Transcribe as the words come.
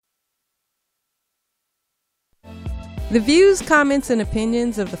The views, comments, and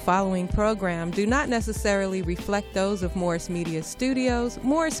opinions of the following program do not necessarily reflect those of Morris Media Studios,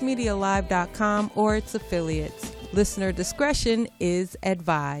 MorrisMediaLive.com, or its affiliates. Listener discretion is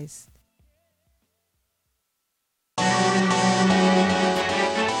advised.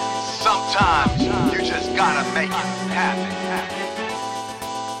 Sometimes you just gotta make it happen.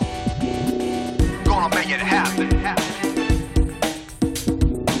 Gonna make it happen.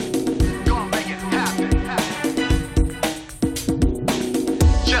 Gonna make it happen.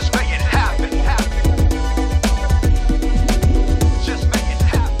 Just make it happen. Just make it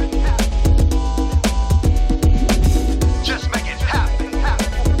happen. Just make it happen.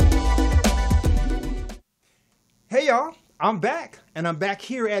 Hey y'all, I'm back, and I'm back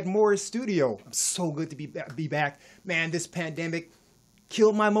here at Morris Studio. I'm so good to be back. Man, this pandemic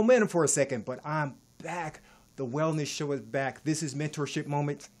killed my momentum for a second, but I'm back. The wellness show is back. This is Mentorship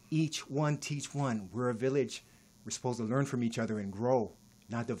Moments. Each one teach one. We're a village. We're supposed to learn from each other and grow,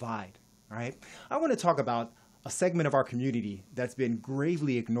 not divide. All right. I want to talk about a segment of our community that's been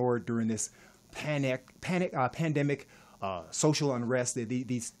gravely ignored during this pandemic, social unrest,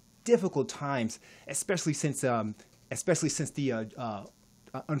 these difficult times, especially since the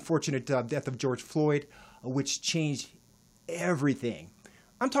unfortunate death of George Floyd, which changed everything.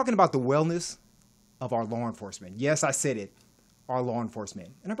 I'm talking about the wellness of our law enforcement. Yes, I said it, our law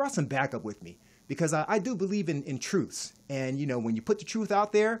enforcement. And I brought some backup with me because I do believe in truths. And, you know, when you put the truth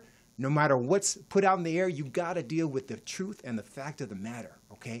out there, no matter what's put out in the air, you got to deal with the truth and the fact of the matter,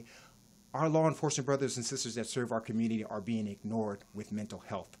 okay? Our law enforcement brothers and sisters that serve our community are being ignored with mental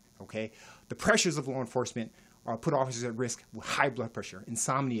health, okay? The pressures of law enforcement put officers at risk with high blood pressure,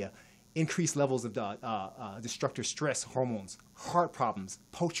 insomnia, increased levels of destructive stress hormones, heart problems,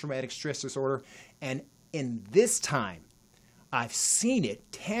 post-traumatic stress disorder. And in this time, I've seen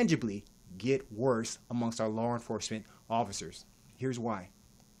it tangibly get worse amongst our law enforcement officers. Here's why.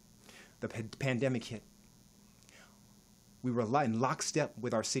 The pandemic hit. We were in lockstep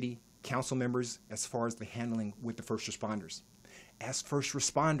with our city council members as far as the handling with the first responders. As first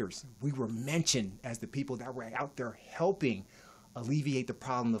responders, we were mentioned as the people that were out there helping alleviate the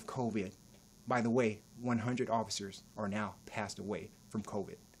problem of COVID. By the way, 100 officers are now passed away from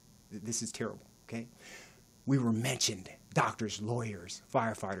COVID. This is terrible, okay? We were mentioned, doctors, lawyers,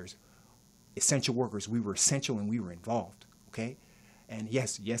 firefighters, essential workers. We were essential and we were involved, okay? And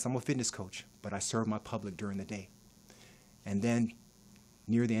yes, I'm a fitness coach, but I serve my public during the day. And then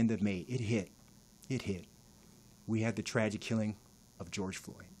near the end of May, it hit. We had the tragic killing of George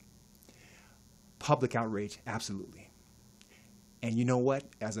Floyd. Public outrage, absolutely. And you know what?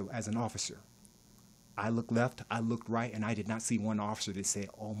 As an officer, I looked left, I looked right, and I did not see one officer that said,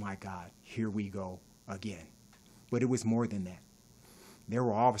 "Oh my God, here we go again." But it was more than that. There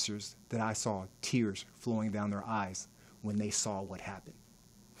were officers that I saw tears flowing down their eyes when they saw what happened.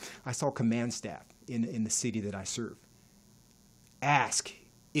 I saw command staff in the city that I serve ask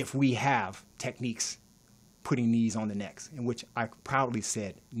if we have techniques putting knees on the necks, in which I proudly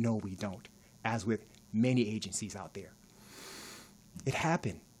said, no, we don't, as with many agencies out there. It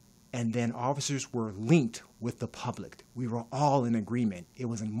happened, and then officers were linked with the public. We were all in agreement. It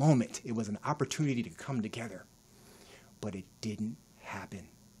was a moment. It was an opportunity to come together, but it didn't happen.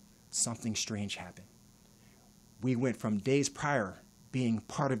 Something strange happened. We went from days prior being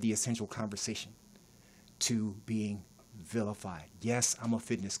part of the essential conversation to being vilified. Yes, I'm a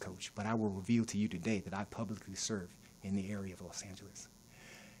fitness coach, but I will reveal to you today that I publicly serve in the area of Los Angeles.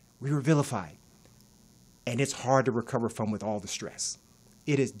 We were vilified, and it's hard to recover from with all the stress.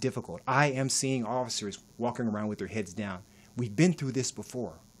 It is difficult. I am seeing officers walking around with their heads down. We've been through this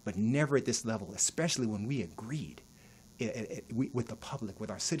before, but never at this level, especially when we agreed with the public,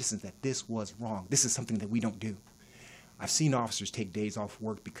 with our citizens, that this was wrong. This is something that we don't do. I've seen officers take days off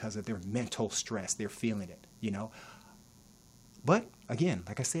work because of their mental stress. They're feeling it, you know. But again,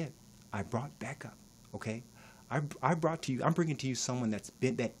 like I said, I brought backup, okay? I'm bringing to you someone that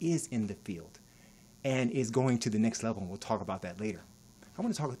is in the field and is going to the next level, and we'll talk about that later. I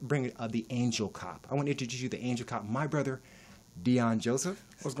want to bring the Angel Cop. I want to introduce you to the Angel Cop, my brother, Dion Joseph.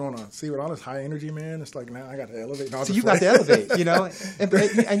 What's going on? See, with all this high energy, man, it's like now I got to elevate. So you got to elevate, you know.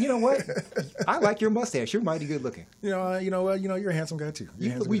 And you know what? I like your mustache. You're mighty good looking. You know, you're a handsome guy too.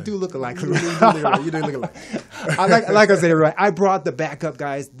 We do look alike. You do look alike. like I said, right? I brought the backup,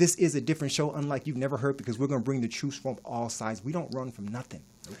 guys. This is a different show, unlike you've never heard, because we're going to bring the truth from all sides. We don't run from nothing.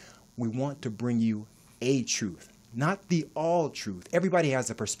 We want to bring you a truth, not the all truth. Everybody has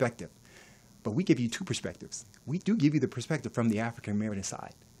a perspective. But we give you two perspectives. We do give you the perspective from the African American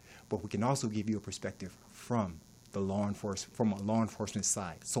side, but we can also give you a perspective from a law enforcement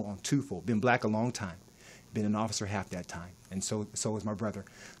side. So on twofold, been black a long time. been an officer half that time, and so is my brother.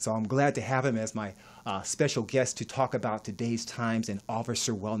 So I'm glad to have him as my special guest to talk about today's times and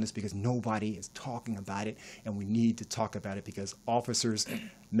officer wellness, because nobody is talking about it, and we need to talk about it because officers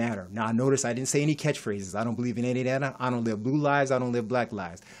matter. Now, notice I didn't say any catchphrases. I don't believe in any of that. I don't live blue lives. I don't live black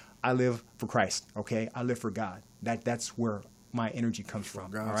lives. I live for Christ, okay? I live for God. That's where my energy comes from.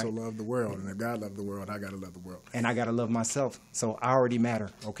 God all right? so loved the world, and if God loved the world, I got to love the world. And I got to love myself, so I already matter,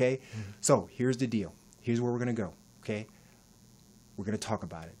 okay? Mm-hmm. So here's the deal. Here's where we're going to go, okay? We're going to talk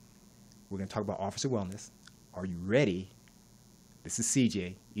about it. We're going to talk about officer wellness. Are you ready? This is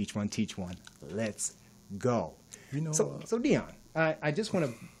CJ. Each one teach one. Let's go. You know, So Dion, I just want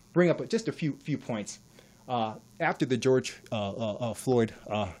to bring up just a few points. After the George Floyd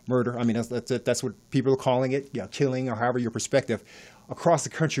murder, I mean, that's what people are calling it, killing, or however your perspective. Across the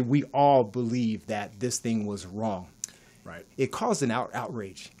country, we all believe that this thing was wrong. right. It caused an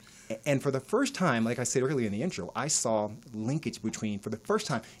outrage. And for the first time, like I said earlier in the intro, I saw linkage between, for the first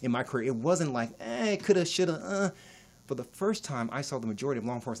time in my career, it wasn't like, coulda, shoulda, For the first time, I saw the majority of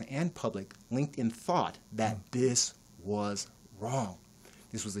law enforcement and public linked in thought that this was wrong.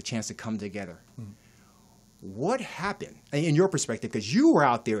 This was a chance to come together. What happened, in your perspective, because you were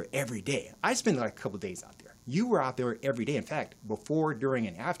out there every day. I spent like a couple of days out there. You were out there every day. In fact, before, during,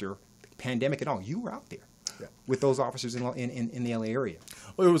 and after the pandemic and all, you were out there with those officers in the LA area.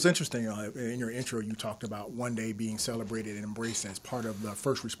 Well, it was interesting. In your intro, you talked about one day being celebrated and embraced as part of the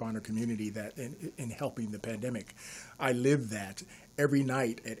first responder community that in helping the pandemic. I lived that every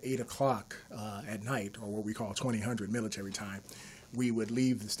night at 8 o'clock at night, or what we call 2000 military time. We would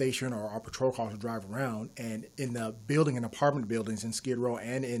leave the station, or our patrol cars would drive around, and in the building and apartment buildings in Skid Row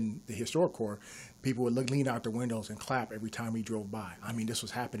and in the historic core, people would lean out their windows and clap every time we drove by. I mean, this was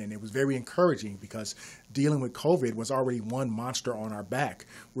happening. It was very encouraging because dealing with COVID was already one monster on our back.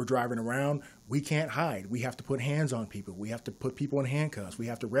 We're driving around. We can't hide. We have to put hands on people. We have to put people in handcuffs. We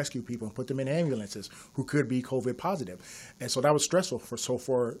have to rescue people and put them in ambulances who could be COVID positive. And so that was stressful.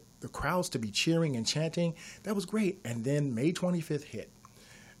 For the crowds to be cheering and chanting, that was great. And then May 25th hit.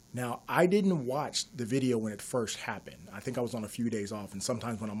 Now, I didn't watch the video when it first happened. I think I was on a few days off, and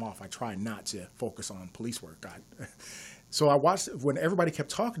sometimes when I'm off, I try not to focus on police work. So I watched when everybody kept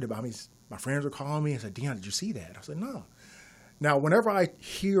talking about me. My friends were calling me and said, "Dion, did you see that?" I said, "No." Now, whenever I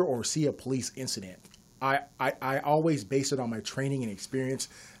hear or see a police incident, I always base it on my training and experience,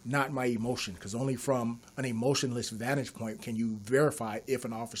 not my emotion, because only from an emotionless vantage point can you verify if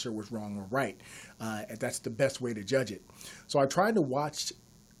an officer was wrong or right. That's the best way to judge it. So I tried to watch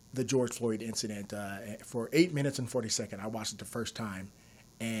the George Floyd incident for 8 minutes and 40 seconds. I watched it the first time,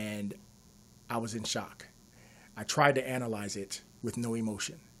 and I was in shock. I tried to analyze it with no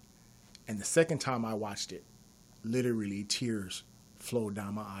emotion. And the second time I watched it, literally tears flowed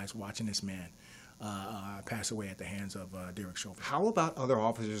down my eyes watching this man pass away at the hands of Derek Chauvin. How about other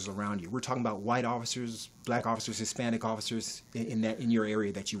officers around you? We're talking about white officers, black officers, Hispanic officers in your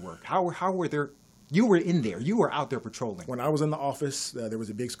area that you work. How were there? You were in there. You were out there patrolling. When I was in the office, there was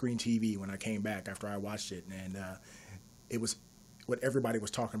a big screen TV when I came back after I watched it, and it was what everybody was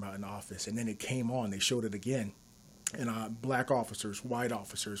talking about in the office. And then it came on. They showed it again. And black officers, white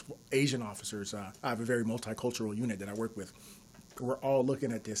officers, Asian officers. I have a very multicultural unit that I work with. We're all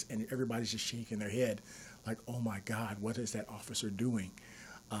looking at this, and everybody's just shaking their head like, oh, my God, what is that officer doing?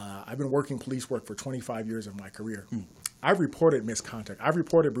 I've been working police work for 25 years of my career. I've reported misconduct. I've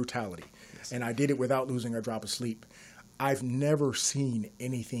reported brutality, and I did it without losing a drop of sleep. I've never seen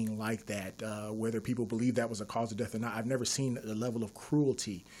anything like that, whether people believe that was a cause of death or not. I've never seen the level of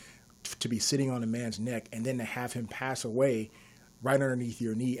cruelty to be sitting on a man's neck and then to have him pass away right underneath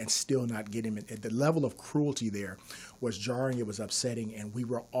your knee and still not get him. The level of cruelty there was jarring. It was upsetting. And we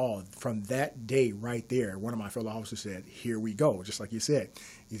were all, from that day right there, one of my fellow officers said, "Here we go," just like you said.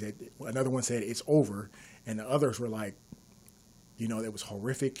 He said, another one said, "It's over." And the others were like, it was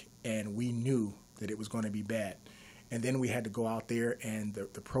horrific, and we knew that it was going to be bad. And then we had to go out there, and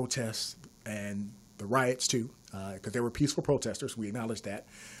the protests and the riots too, because there were peaceful protesters. We acknowledge that.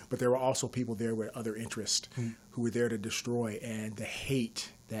 But there were also people there with other interests who were there to destroy, and the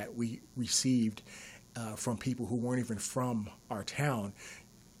hate that we received from people who weren't even from our town.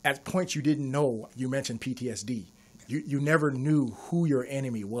 At points you didn't know, you mentioned PTSD. You never knew who your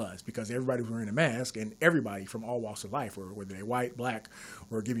enemy was because everybody was wearing a mask, and everybody from all walks of life, or whether they're white, black,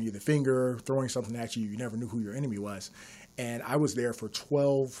 or giving you the finger, throwing something at you, you never knew who your enemy was. And I was there for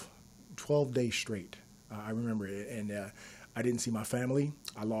 12 days straight. I remember it. And I didn't see my family.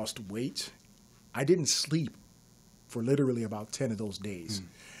 I lost weight. I didn't sleep for literally about 10 of those days.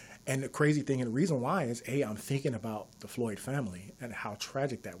 And the crazy thing and the reason why is, I'm thinking about the Floyd family and how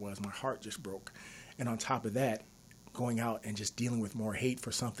tragic that was. My heart just broke. And on top of that, going out and just dealing with more hate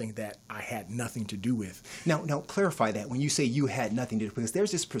for something that I had nothing to do with. Now, clarify that when you say you had nothing to do, because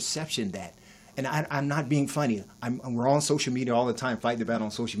there's this perception that, and I'm not being funny, we're on social media all the time, fighting the battle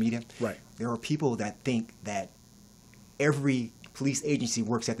on social media. Right. There are people that think that every police agency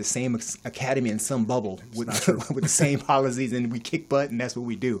works at the same academy in some bubble with the same policies, and we kick butt, and that's what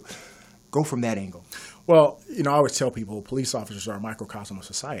we do. Go from that angle. Well, I always tell people police officers are a microcosm of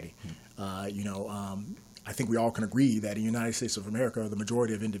society. I think we all can agree that in the United States of America, the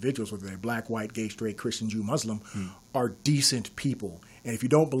majority of individuals, whether they're black, white, gay, straight, Christian, Jew, Muslim, are decent people. And if you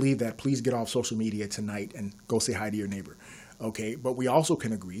don't believe that, please get off social media tonight and go say hi to your neighbor. Okay, but we also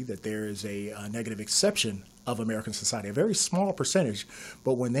can agree that there is a negative exception of American society, a very small percentage,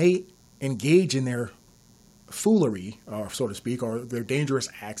 but when they engage in their foolery, or so to speak, or their dangerous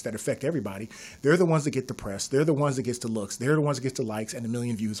acts that affect everybody, they're the ones that get the press, they're the ones that gets the looks, they're the ones that gets the likes and a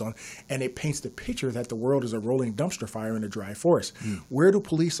million views on, and it paints the picture that the world is a rolling dumpster fire in a dry forest. Where do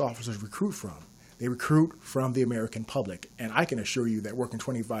police officers recruit from? They recruit from the American public. And I can assure you that working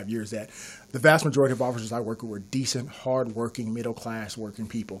 25 years that the vast majority of officers I work with were decent, hard-working, middle-class working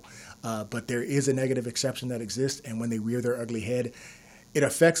people. But there is a negative exception that exists, and when they rear their ugly head, it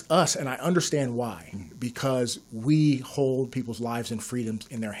affects us, and I understand why, because we hold people's lives and freedoms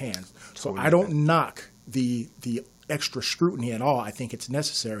in their hands. So I don't knock the extra scrutiny at all. I think it's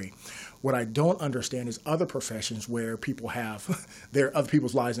necessary. What I don't understand is other professions where people have their other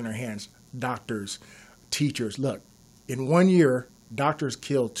people's lives in their hands. Doctors, teachers. Look, in 1 year, doctors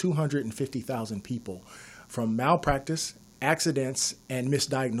killed 250,000 people from malpractice, accidents, and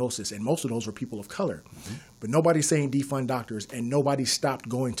misdiagnosis, and most of those were people of color. But nobody's saying defund doctors, and nobody stopped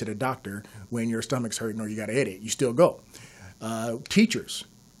going to the doctor when your stomach's hurting or you got a headache. You still go.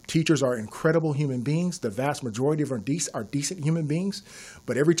 Teachers are incredible human beings. The vast majority of them are decent human beings.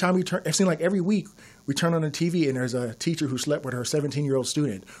 But every time it seems like every week we turn on the TV and there's a teacher who slept with her 17-year-old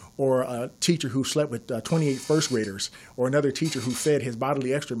student, or a teacher who slept with 28 first graders, or another teacher who fed his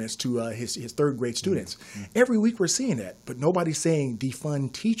bodily excrements to his third grade students. Every week we're seeing that, but nobody's saying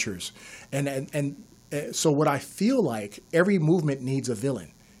defund teachers. And so what I feel like, every movement needs a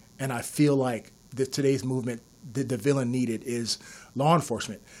villain. And I feel like today's movement, the villain needed is law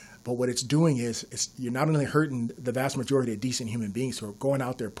enforcement. But what it's doing is you're not only hurting the vast majority of decent human beings who are going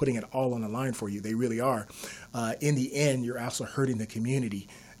out there putting it all on the line for you, they really are. In the end, you're also hurting the community,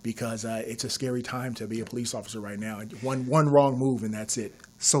 because it's a scary time to be a police officer right now. One wrong move and that's it.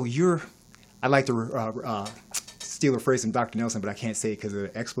 So I like to steal a phrase from Dr. Nelson, but I can't say it because of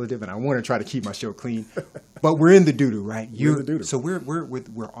the expletive, and I want to try to keep my show clean. But we're in the doo-doo, right? We're in the doo-doo. So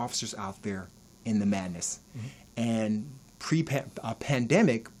we're officers out there in the madness. And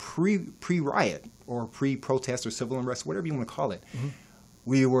pre-pandemic, pre-riot, or pre-protest or civil unrest, whatever you want to call it,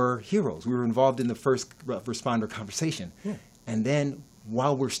 we were heroes. We were involved in the first responder conversation. And then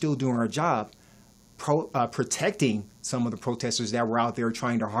while we're still doing our job, protecting some of the protesters that were out there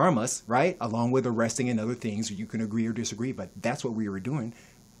trying to harm us, right, along with arresting and other things, you can agree or disagree, but that's what we were doing.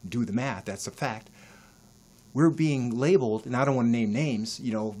 Do the math. That's a fact. We're being labeled, and I don't want to name names,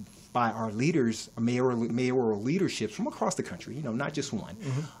 by our leaders, mayoral leaderships from across the country, not just one,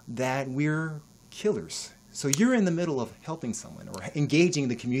 that we're killers. So you're in the middle of helping someone or engaging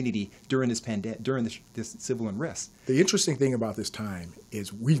the community during this this civil unrest. The interesting thing about this time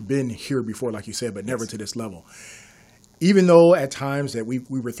is we've been here before, like you said, but never to this level. Even though at times that we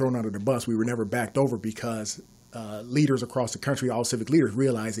were thrown under the bus, we were never backed over, because leaders across the country, all civic leaders,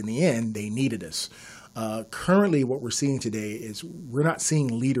 realized in the end they needed us. Currently, what we're seeing today is we're not seeing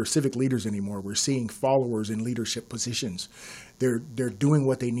civic leaders anymore. We're seeing followers in leadership positions. They're doing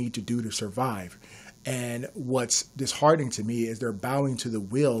what they need to do to survive. And what's disheartening to me is they're bowing to the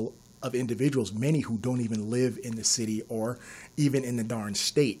will of individuals, many who don't even live in the city or even in the darn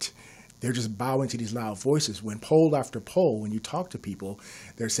state. They're just bowing to these loud voices. When poll after poll, when you talk to people,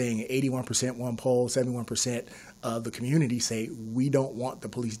 they're saying 81% one poll, 71% of the community say, we don't want the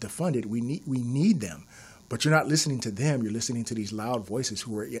police defunded. We need them. But you're not listening to them. You're listening to these loud voices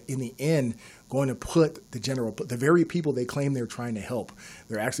who are, in the end, going to put the very people they claim they're trying to help,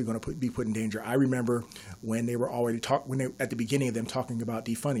 they're actually going to be put in danger. I remember when they were already at the beginning of them talking about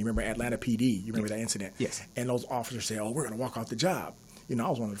defunding. Remember Atlanta PD? You remember that incident? Yes. And those officers say, "Oh, we're going to walk off the job." I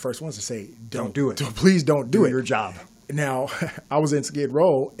was one of the first ones to say, "Don't do it. Please don't do it. Your job." Now, I was in Skid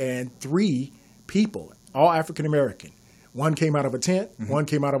Row, and 3 people, all African American. One came out of a tent, one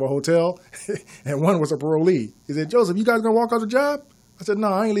came out of a hotel, and one was a parolee. He said, "Joseph, you guys going to walk off the job?" I said, "No,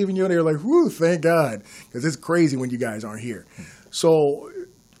 I ain't leaving you in there." Like, whoo, thank God, because it's crazy when you guys aren't here. So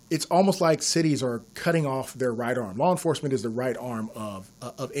it's almost like cities are cutting off their right arm. Law enforcement is the right arm of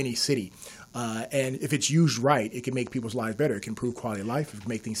any city. And if it's used right, it can make people's lives better. It can improve quality of life. It can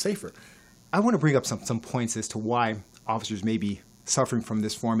make things safer. I want to bring up some points as to why officers may be suffering from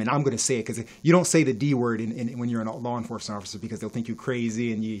this form, and I'm going to say it because you don't say the D word when you're a law enforcement officer because they'll think you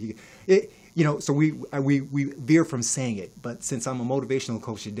crazy, and So we veer from saying it. But since I'm a motivational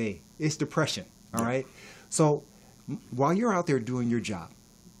coach today, it's depression. All right. So while you're out there doing your job,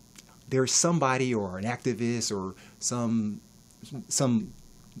 there's somebody or an activist or some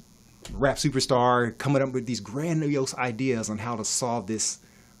rap superstar coming up with these grandiose ideas on how to solve this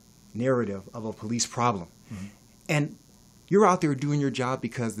narrative of a police problem. Mm-hmm. And you're out there doing your job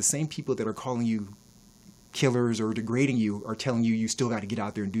because the same people that are calling you killers or degrading you are telling you still got to get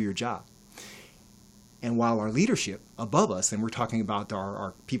out there and do your job. And while our leadership above us, and we're talking about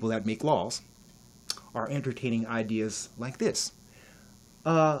our people that make laws, are entertaining ideas like this.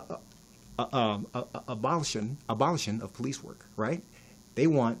 Abolition of police work, right? They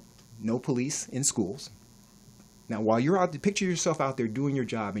want no police in schools. Now, while you're out, picture yourself out there doing your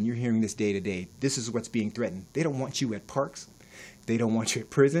job and you're hearing this day to day, this is what's being threatened. They don't want you at parks. They don't want you at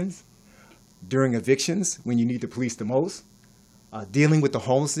prisons. During evictions, when you need the police the most. Dealing with the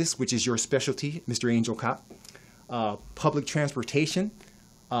homelessness, which is your specialty, Mr. Angel Cop. Public transportation,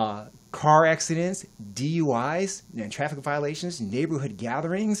 car accidents, DUIs, and traffic violations, neighborhood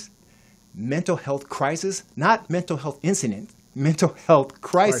gatherings, mental health crisis, not mental health incident, mental health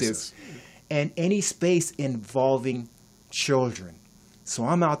crisis. And any space involving children. So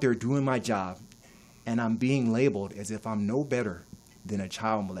I'm out there doing my job, and I'm being labeled as if I'm no better than a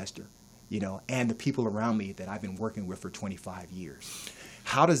child molester, and the people around me that I've been working with for 25 years.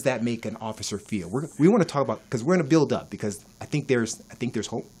 How does that make an officer feel? We want to talk about, because we're going to build up, because I think there's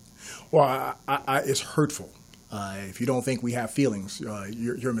hope. Well, it's hurtful. If you don't think we have feelings,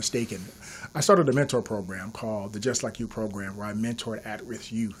 you're mistaken. I started a mentor program called the Just Like You program, where I mentored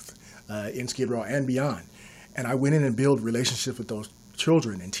at-risk youth in Skid Row and beyond. And I went in and built relationships with those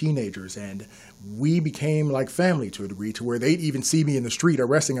children and teenagers, and we became like family to a degree, to where they'd even see me in the street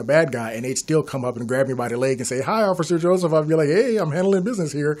arresting a bad guy, and they'd still come up and grab me by the leg and say, "Hi, Officer Joseph." I'd be like, "Hey, I'm handling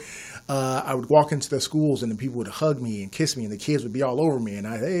business here." I would walk into the schools, and the people would hug me and kiss me, and the kids would be all over me, and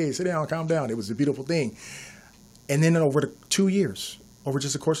hey, sit down, calm down. It was a beautiful thing. And then over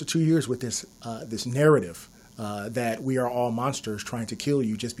just the course of 2 years, with this narrative that we are all monsters trying to kill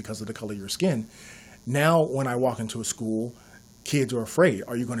you just because of the color of your skin. Now, when I walk into a school, kids are afraid.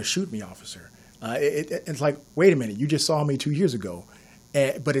 Are you going to shoot me, officer? It's like, wait a minute, you just saw me 2 years ago.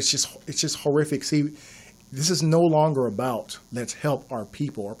 But it's just horrific. See, this is no longer about let's help our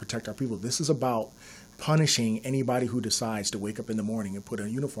people or protect our people. This is about punishing anybody who decides to wake up in the morning and put a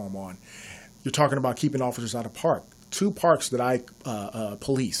uniform on. You're talking about keeping officers out of park. 2 parks that I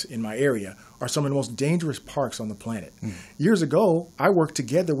police in my area are some of the most dangerous parks on the planet. Years ago, I worked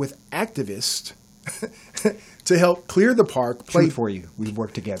together with activists to help clear the park. For you, we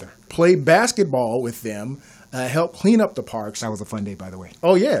worked together. Play basketball with them, help clean up the parks. That was a fun day, by the way.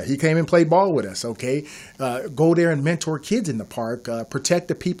 Oh, yeah. He came and played ball with us, okay? Go there and mentor kids in the park, protect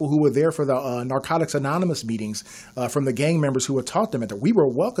the people who were there for the Narcotics Anonymous meetings from the gang members who had taught them that we were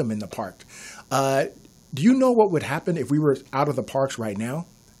welcome in the park. Do you know what would happen if we were out of the parks right now?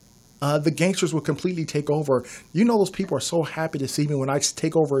 The gangsters would completely take over. You know, those people are so happy to see me when I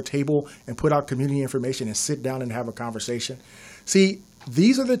take over a table and put out community information and sit down and have a conversation. See,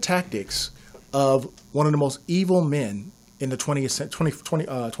 these are the tactics of one of the most evil men in the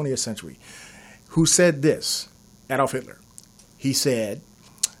 20th century, who said this, Adolf Hitler. He said,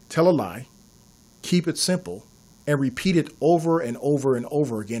 "Tell a lie, keep it simple, and repeat it over and over and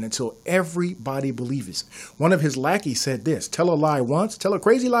over again until everybody believes it." One of his lackeys said this: "Tell a lie once, tell a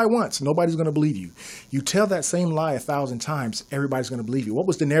crazy lie once, nobody's going to believe you. You tell that same lie 1,000 times, everybody's going to believe you." What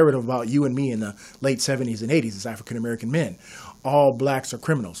was the narrative about you and me in the late 70s and 80s as African-American men? All blacks are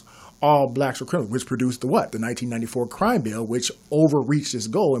criminals. All blacks are criminals, which produced the 1994 crime bill, which overreached its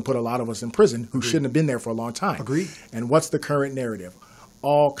goal and put a lot of us in prison who shouldn't have been there for a long time. Agreed. And what's the current narrative?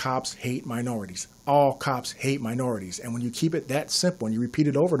 All cops hate minorities. All cops hate minorities. And when you keep it that simple and you repeat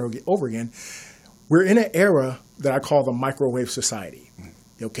it over and over again, we're in an era that I call the microwave society.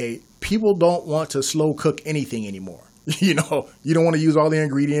 Okay? People don't want to slow cook anything anymore. You know, you don't want to use all the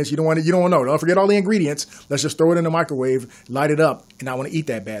ingredients. You don't want to know. Don't forget all the ingredients. Let's just throw it in the microwave, light it up, and I want to eat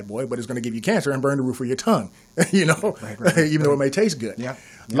that bad boy, but it's going to give you cancer and burn the roof of your tongue, even though it may taste good. Yeah.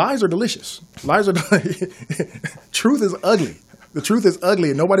 Lies are delicious. Truth is ugly. The truth is ugly,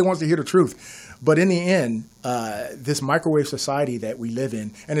 and nobody wants to hear the truth. But in the end, this microwave society that we live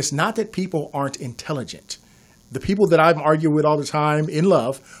in, and it's not that people aren't intelligent. The people that I'm arguing with all the time in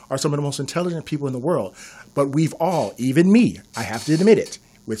love are some of the most intelligent people in the world. But we've all, even me, I have to admit it,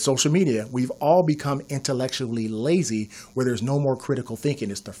 with social media, we've all become intellectually lazy where there's no more critical thinking.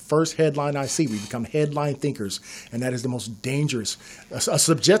 It's the first headline I see. We become headline thinkers, and that is the most dangerous. A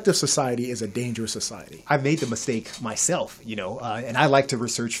subjective society is a dangerous society. I've made the mistake myself, and I like to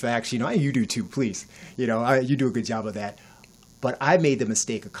research facts. You do too, please. You do a good job of that. But I made the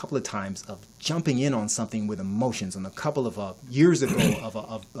mistake a couple of times of jumping in on something with emotions. On a couple of years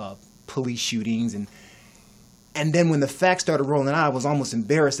ago of police shootings, and then when the facts started rolling out, I was almost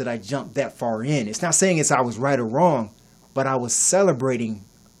embarrassed that I jumped that far in. It's not saying I was right or wrong, but I was celebrating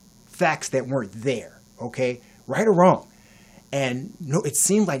facts that weren't there. Okay, right or wrong. And it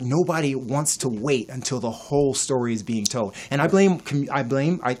seemed like nobody wants to wait until the whole story is being told. And I blame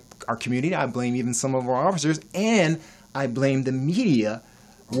our community. I blame even some of our officers, and I blame the media,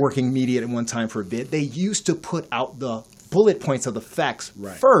 working media at one time for a bit. They used to put out the bullet points of the facts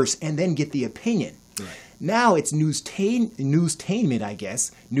first and then get the opinion. Right. Now it's newstainment, I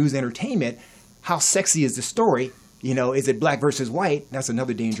guess, news entertainment. How sexy is the story? Is it black versus white? That's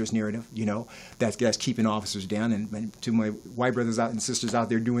another dangerous narrative, that's keeping officers down. And to my white brothers out and sisters out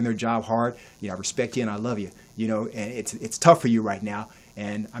there doing their job hard, I respect you and I love you, and it's tough for you right now.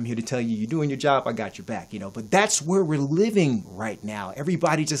 And I'm here to tell you, you're doing your job, I got your back, But that's where we're living right now.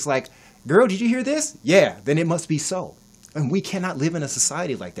 Everybody just like, girl, did you hear this? Yeah, then it must be so. And we cannot live in a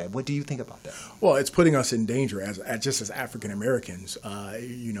society like that. What do you think about that? Well, it's putting us in danger as African Americans.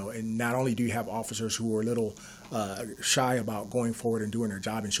 And not only do you have officers who are a little shy about going forward and doing their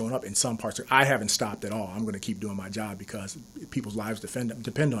job and showing up in some parts. I haven't stopped at all. I'm going to keep doing my job because people's lives depend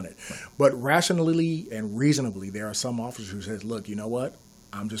on it. Right. But rationally and reasonably, there are some officers who says, look, you know what?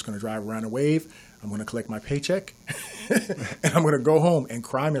 I'm just going to drive around a wave. I'm going to collect my paycheck and I'm going to go home. And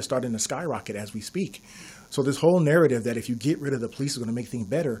crime is starting to skyrocket as we speak. So this whole narrative that if you get rid of the police, it's going to make things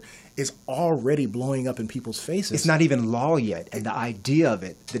better is already blowing up in people's faces. It's not even law yet. And the idea of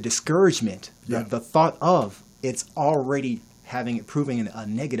it, the discouragement, the thought of, it's already proving a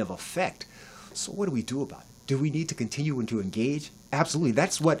negative effect. So what do we do about it? Do we need to continue to engage? Absolutely.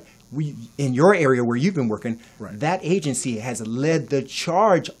 That's what in your area where you've been working, that agency has led the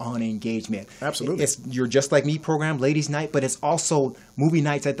charge on engagement. Absolutely. You're Just Like Me program, Ladies Night, but it's also movie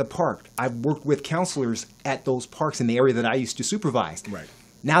nights at the park. I've worked with counselors at those parks in the area that I used to supervise. Right.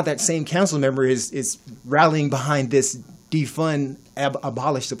 Now that same council member is rallying behind this defund,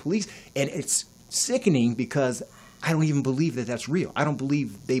 abolish the police, and it's sickening because I don't even believe that that's real. I don't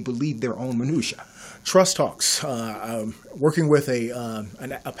believe they believe their own minutia. Trust Talks, working with a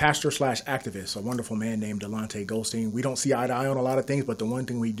pastor/activist, a wonderful man named Delonte Goldstein. We don't see eye to eye on a lot of things, but the one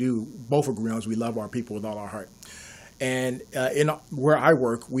thing we do both agree on is we love our people with all our heart. And in where I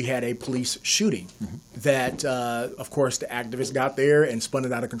work, we had a police shooting that, of course, the activists got there and spun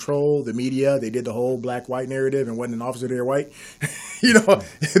it out of control. The media, they did the whole black-white narrative and wasn't an officer there white.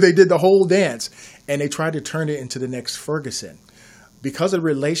 They did the whole dance. And they tried to turn it into the next Ferguson. Because of the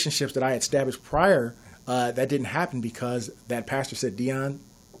relationships that I had established prior, that didn't happen because that pastor said, Dion,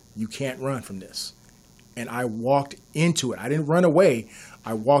 you can't run from this. And I walked into it. I didn't run away.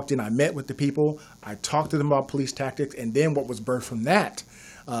 I walked in. I met with the people. I talked to them about police tactics. And then what was birthed from that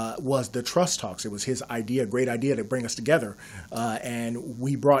was the Trust Talks. It was his idea, great idea to bring us together. And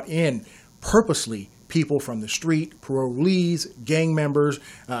we brought in purposely people from the street, parolees, gang members.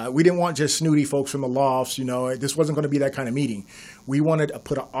 We didn't want just snooty folks from the lofts. This wasn't going to be that kind of meeting. We wanted to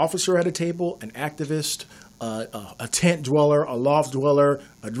put an officer at a table, an activist, a tent dweller, a loft dweller,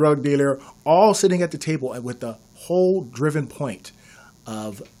 a drug dealer, all sitting at the table with the whole driven point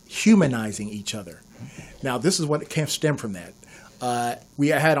of humanizing each other. Now, this is what can stem from that. We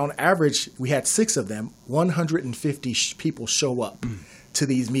had, on average, we had 6 of them, 150 people show up to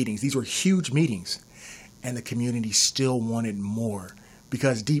these meetings. These were huge meetings. And the community still wanted more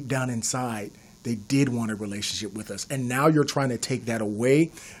because deep down inside, they did want a relationship with us. And now you're trying to take that away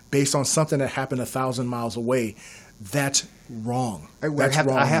based on something that happened 1,000 miles away. That's wrong. I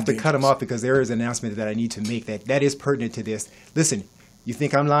have to cut him off because there is an announcement that I need to make that is pertinent to this. Listen, you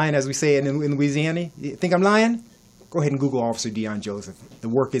think I'm lying, as we say in Louisiana? You think I'm lying? Go ahead and Google Officer Dion Joseph. The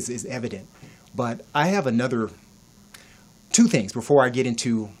work is evident. But I have 2 things before I get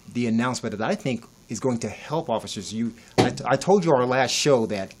into the announcement that I think is going to help officers. I told you our last show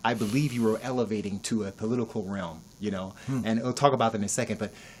that I believe you were elevating to a political realm, and we'll talk about that in a second.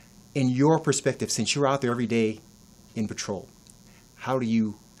 But in your perspective, since you're out there every day in patrol, how do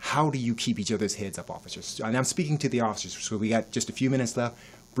you keep each other's heads up, officers? And I'm speaking to the officers, so we got just a few minutes left.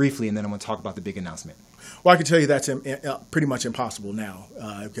 briefly, and then I'm going to talk about the big announcement. Well, I can tell you that's pretty much impossible now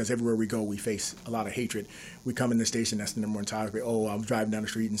because everywhere we go, we face a lot of hatred. We come in the station, that's the number one topic. Oh, I'm driving down the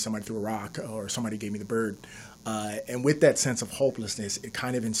street and somebody threw a rock or somebody gave me the bird. And with that sense of hopelessness, it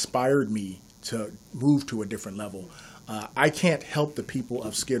kind of inspired me to move to a different level. I can't help the people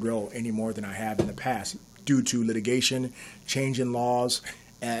of Skid Row any more than I have in the past due to litigation, change in laws.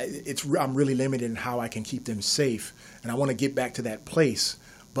 I'm really limited in how I can keep them safe, and I want to get back to that place.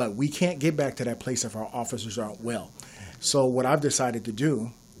 But we can't get back to that place if our officers aren't well. So what I've decided to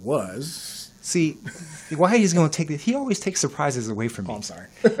do was... See, why he's going to take this? He always takes surprises away from me. Oh, I'm sorry.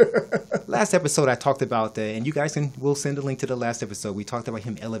 Last episode I talked about, and you guys we'll send a link to the last episode. We talked about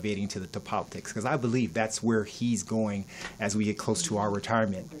him elevating to politics because I believe that's where he's going as we get close to our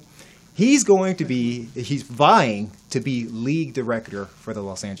retirement. He's vying to be league director for the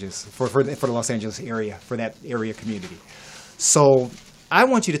Los Angeles, for the Los Angeles area, for that area community. So I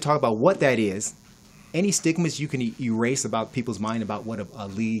want you to talk about what that is, any stigmas you can erase about people's mind about what a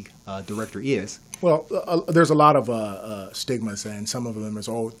league director is. Well, there's a lot of stigmas, and some of them is,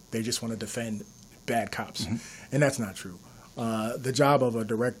 they just want to defend bad cops. Mm-hmm. And that's not true. The job of a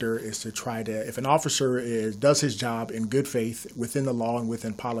director is to try to, if an officer does his job in good faith within the law and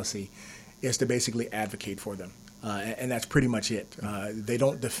within policy, is to basically advocate for them. And that's pretty much it. They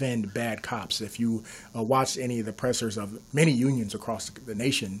don't defend bad cops. If you watched any of the pressers of many unions across the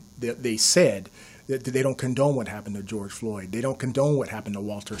nation, they said that they don't condone what happened to George Floyd. They don't condone what happened to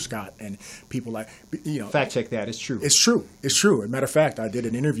Walter Scott and people like, Fact check that. It's true. It's true. It's true. As a matter of fact, I did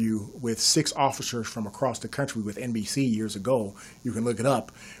an interview with 6 officers from across the country with NBC years ago. You can look it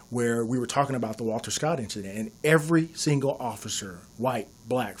up, where we were talking about the Walter Scott incident. And every single officer, white,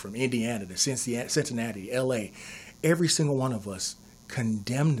 black, from Indiana to Cincinnati, L.A., every single one of us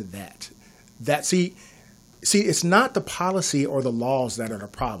condemned that. See, it's not the policy or the laws that are the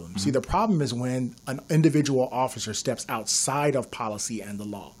problem. Mm-hmm. See, the problem is when an individual officer steps outside of policy and the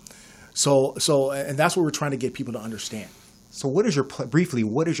law. And that's what we're trying to get people to understand. So what is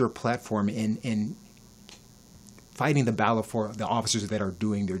your platform in fighting the battle for the officers that are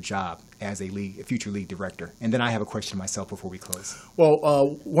doing their job as a future league director? And then I have a question myself before we close.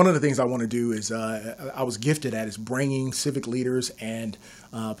 Well, one of the things I want to do is I was gifted at is bringing civic leaders and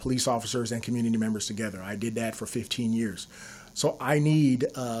police officers and community members together. I did that for 15 years. So I need,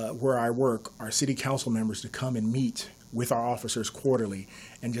 where I work, our city council members to come and meet with our officers quarterly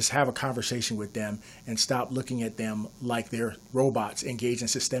and just have a conversation with them and stop looking at them like they're robots engaged in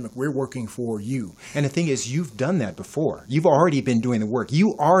systemic. We're working for you. And the thing is, you've done that before. You've already been doing the work.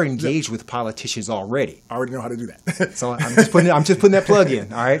 You are engaged with politicians already. I already know how to do that. So I'm just putting that plug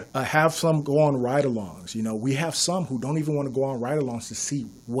in, all right? Have some go on ride-alongs. We have some who don't even want to go on ride-alongs to see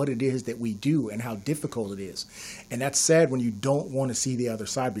what it is that we do and how difficult it is. And that's sad when you don't want to see the other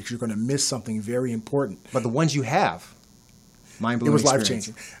side because you're going to miss something very important. But the ones you have, mind-blowing. It was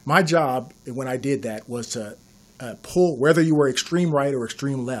life-changing. My job when I did that was to pull, whether you were extreme right or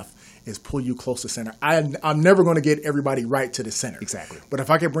extreme left, is pull you close to center. I'm never going to get everybody right to the center. Exactly. But if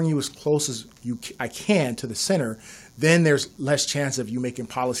I can bring you as close as I can to the center, then there's less chance of you making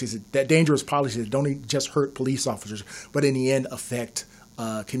policies, that dangerous policies that don't just hurt police officers, but in the end affect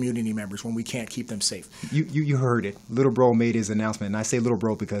community members when we can't keep them safe. You heard it. Little bro made his announcement, and I say little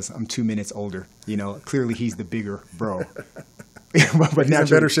bro because I'm 2 minutes older. Clearly he's the bigger bro. But he's in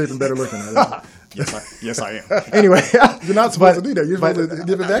better shape and better looking. Yes, I am. Anyway, you're not supposed to do that. You're supposed to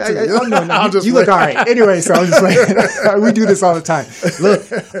give it back to me. No, you look all right. Anyway, so I'm just playing. We do this all the time. Look,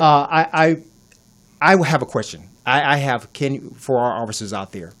 I have a question. I have for our officers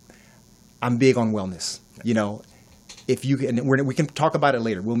out there. I'm big on wellness. If you can, we can talk about it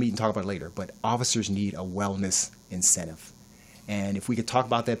later. We'll meet and talk about it later. But officers need a wellness incentive. And if we could talk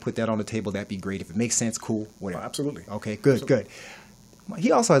about that, put that on the table, that'd be great. If it makes sense, cool, whatever. Oh, absolutely. Okay, good.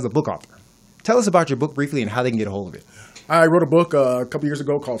 He also has a book author. Tell us about your book briefly and how they can get a hold of it. I wrote a book a couple years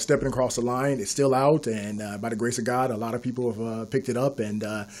ago called Stepping Across the Line. It's still out, and by the grace of God, a lot of people have picked it up. And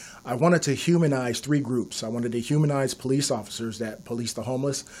I wanted to humanize 3 groups. I wanted to humanize police officers that police the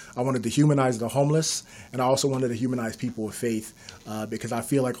homeless. I wanted to humanize the homeless, and I also wanted to humanize people with faith because I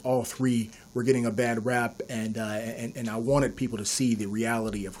feel like all 3 were getting a bad rap, and I wanted people to see the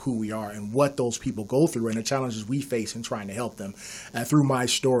reality of who we are and what those people go through and the challenges we face in trying to help them through my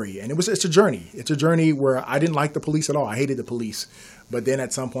story. And it's a journey. It's a journey where I didn't like the police at all. I hated the police. But then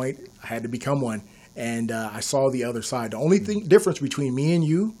at some point, I had to become one, and I saw the other side. The only difference between me and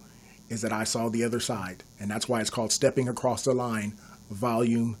you is that I saw the other side, and that's why it's called Stepping Across the Line,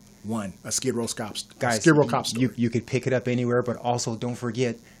 Volume 1, a Skid Row Cop story. You could pick it up anywhere, but also don't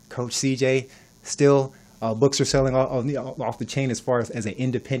forget, Coach CJ, still Books are selling off the chain as far as an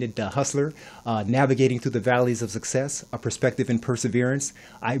independent hustler, navigating through the valleys of success, a perspective in perseverance.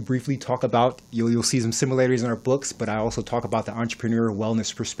 I briefly talk about, you'll see some similarities in our books, but I also talk about the entrepreneurial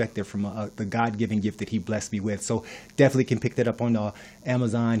wellness perspective from the God-given gift that he blessed me with. So definitely can pick that up on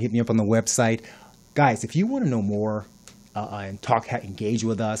Amazon, hit me up on the website. Guys, if you want to know more and engage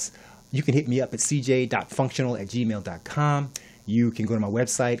with us, you can hit me up at cj.functional@gmail.com. You can go to my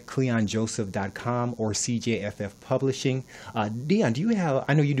website, cleonjoseph.com or CJFF Publishing. Dion,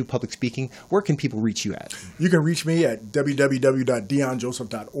 I know you do public speaking. Where can people reach you at? You can reach me at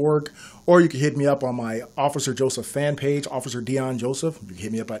www.dionjoseph.org, or you can hit me up on my Officer Joseph fan page, Officer Dion Joseph. You can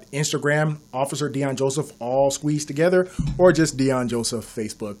hit me up at Instagram, Officer Dion Joseph, all squeezed together, or just Dion Joseph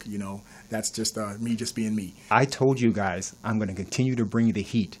Facebook. That's just me just being me. I told you guys I'm going to continue to bring you the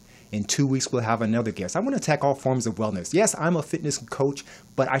heat. In 2 weeks, we'll have another guest. I want to attack all forms of wellness. Yes, I'm a fitness coach,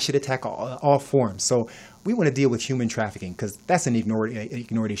 but I should attack all forms. So we want to deal with human trafficking because that's an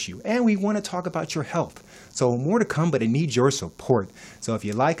ignored issue. And we want to talk about your health. So more to come, but it needs your support. So if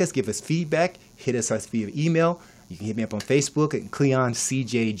you like us, give us feedback. Hit us via email. You can hit me up on Facebook at Cleon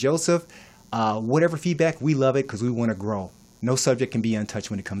CJ Joseph. Whatever feedback, we love it because we want to grow. No subject can be untouched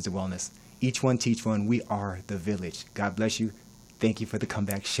when it comes to wellness. Each one teach one. We are the village. God bless you. Thank you for the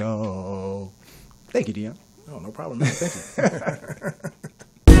comeback show. Thank you, Dion. Oh, no problem, man. Thank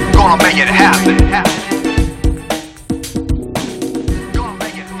you. Gonna make it happen.